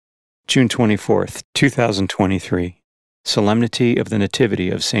June 24th, 2023. Solemnity of the Nativity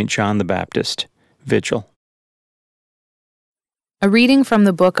of St. John the Baptist. Vigil. A reading from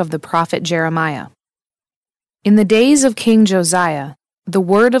the book of the prophet Jeremiah. In the days of King Josiah, the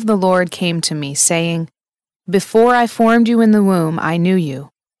word of the Lord came to me, saying, Before I formed you in the womb, I knew you.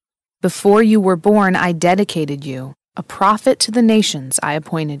 Before you were born, I dedicated you. A prophet to the nations I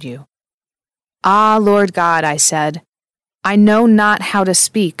appointed you. Ah, Lord God, I said, I know not how to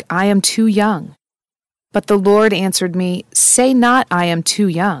speak, I am too young. But the Lord answered me, Say not, I am too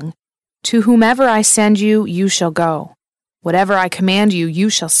young. To whomever I send you, you shall go. Whatever I command you, you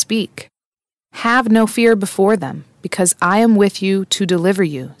shall speak. Have no fear before them, because I am with you to deliver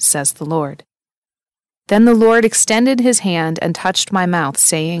you, says the Lord. Then the Lord extended his hand and touched my mouth,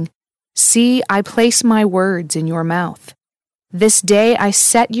 saying, See, I place my words in your mouth. This day I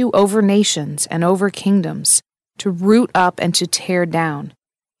set you over nations and over kingdoms, to root up and to tear down,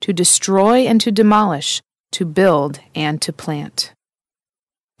 to destroy and to demolish, to build and to plant.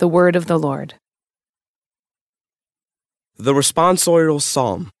 The word of the Lord. The responsorial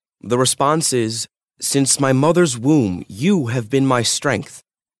psalm. The response is, Since my mother's womb, you have been my strength.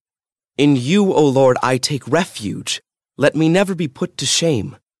 In you, O Lord, I take refuge. Let me never be put to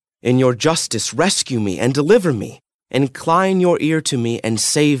shame. In your justice, rescue me and deliver me. Incline your ear to me and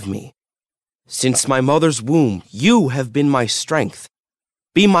save me. Since my mother's womb, you have been my strength.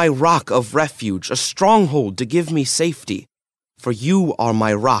 Be my rock of refuge, a stronghold to give me safety. For you are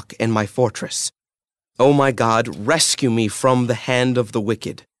my rock and my fortress. O my God, rescue me from the hand of the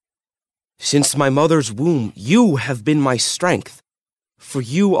wicked. Since my mother's womb, you have been my strength. For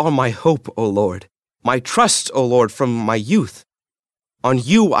you are my hope, O Lord, my trust, O Lord, from my youth. On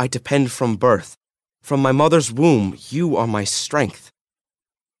you I depend from birth. From my mother's womb, you are my strength.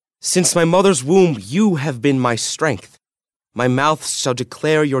 Since my mother's womb, you have been my strength. My mouth shall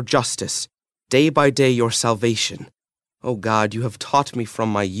declare your justice, day by day your salvation. O God, you have taught me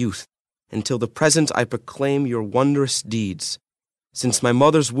from my youth. Until the present I proclaim your wondrous deeds. Since my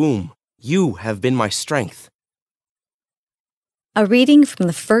mother's womb, you have been my strength. A reading from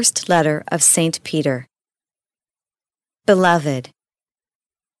the first letter of St. Peter. Beloved,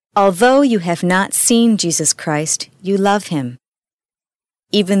 although you have not seen Jesus Christ, you love him.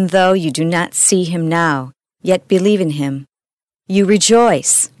 Even though you do not see him now, yet believe in him, you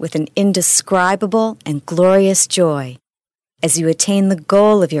rejoice with an indescribable and glorious joy as you attain the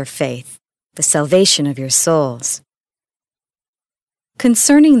goal of your faith, the salvation of your souls.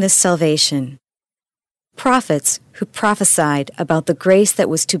 Concerning this salvation, prophets who prophesied about the grace that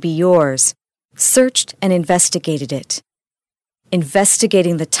was to be yours searched and investigated it,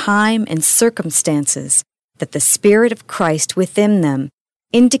 investigating the time and circumstances that the Spirit of Christ within them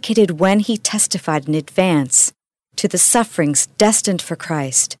indicated when he testified in advance to the sufferings destined for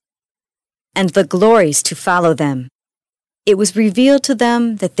Christ and the glories to follow them. It was revealed to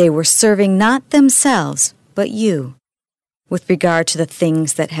them that they were serving not themselves, but you, with regard to the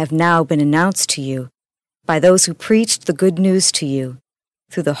things that have now been announced to you by those who preached the good news to you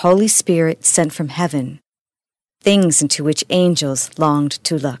through the Holy Spirit sent from heaven, things into which angels longed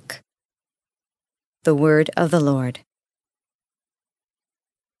to look. The word of the Lord.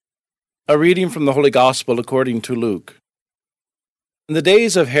 A reading from the Holy Gospel according to Luke. In the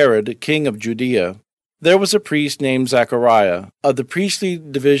days of Herod, king of Judea, there was a priest named Zachariah, of the priestly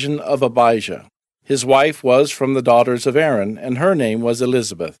division of Abijah. His wife was from the daughters of Aaron, and her name was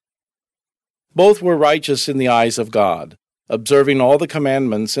Elizabeth. Both were righteous in the eyes of God, observing all the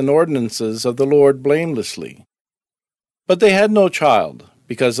commandments and ordinances of the Lord blamelessly. But they had no child,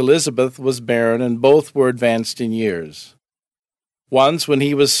 because Elizabeth was barren and both were advanced in years. Once, when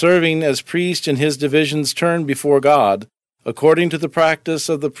he was serving as priest in his division's turn before God, according to the practice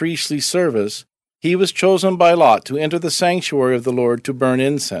of the priestly service, he was chosen by lot to enter the sanctuary of the Lord to burn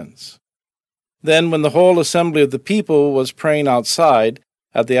incense. Then, when the whole assembly of the people was praying outside,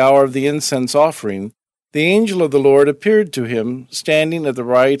 at the hour of the incense offering, the angel of the Lord appeared to him, standing at the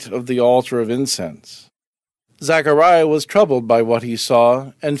right of the altar of incense. Zachariah was troubled by what he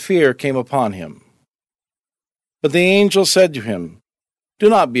saw, and fear came upon him. But the angel said to him, Do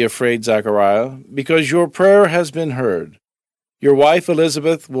not be afraid, Zachariah, because your prayer has been heard. Your wife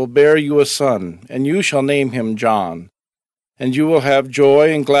Elizabeth will bear you a son, and you shall name him John. And you will have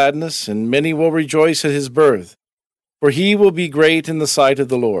joy and gladness, and many will rejoice at his birth, for he will be great in the sight of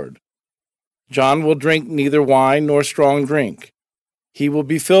the Lord. John will drink neither wine nor strong drink. He will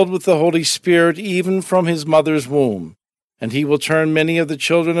be filled with the Holy Spirit even from his mother's womb, and he will turn many of the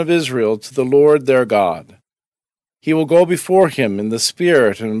children of Israel to the Lord their God. He will go before him in the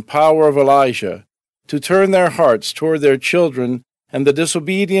spirit and power of Elijah, to turn their hearts toward their children and the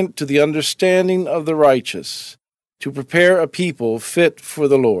disobedient to the understanding of the righteous, to prepare a people fit for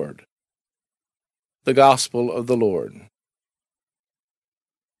the Lord. The Gospel of the Lord.